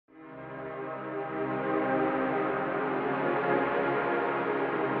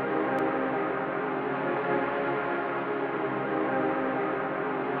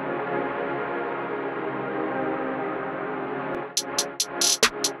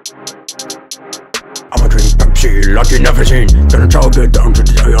Pepsi like you never seen. Gonna chug it down to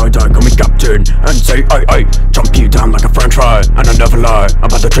the day I die. Call me captain and say I chomp you down like a french fry. And I never lie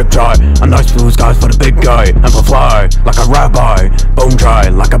about the trip dry. A nice blue skies for the big guy. Amplify like a rabbi. Bone dry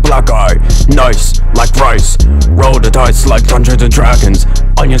like a black guy. Nice like rice. Roll the dice like Dungeons and Dragons.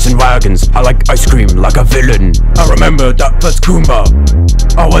 Onions and wagons. I like ice cream like a villain. I remember that first goomba.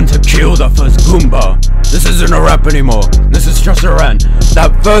 I want to kill that first goomba. This isn't a rap anymore. This is just a rant.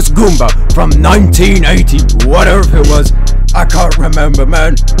 That first goomba from 1980, whatever it was, I can't remember,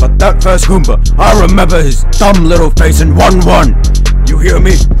 man. But that first goomba, I remember his dumb little face in 1-1. You hear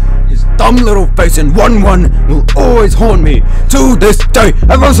me? His dumb little face in 1-1 will always haunt me to this day.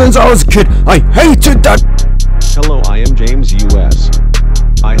 Ever since I was a kid, I hated that. Hello, I am James US.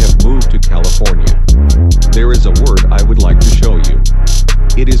 I have moved to California. There is a word I would like to show you.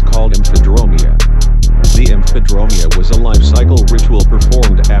 It is called Amphidromia. The Amphidromia was a life cycle ritual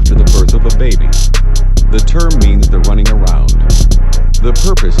performed after the birth of a baby. The term means the running around. The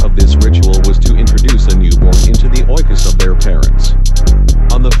purpose of this ritual was to introduce a newborn into the Oikos of their parents.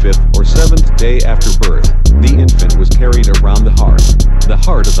 On the 5th or 7th day after birth, the infant was carried around the heart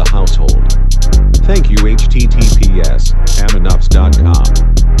of the household. Thank you https://aminops.com.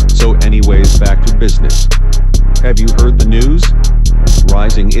 So anyways, back to business. Have you heard the news?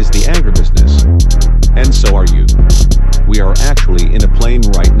 Rising is the agribusiness. And so are you. We are actually in a plane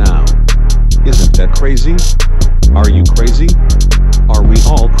right now. Isn't that crazy? Are you crazy? Are we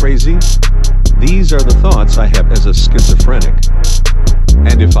all crazy? These are the thoughts I have as a schizophrenic.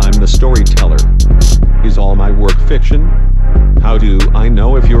 And if I'm the storyteller, is all my work fiction? How do I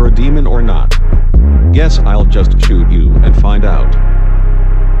know if you're a demon or not? Guess I'll just shoot you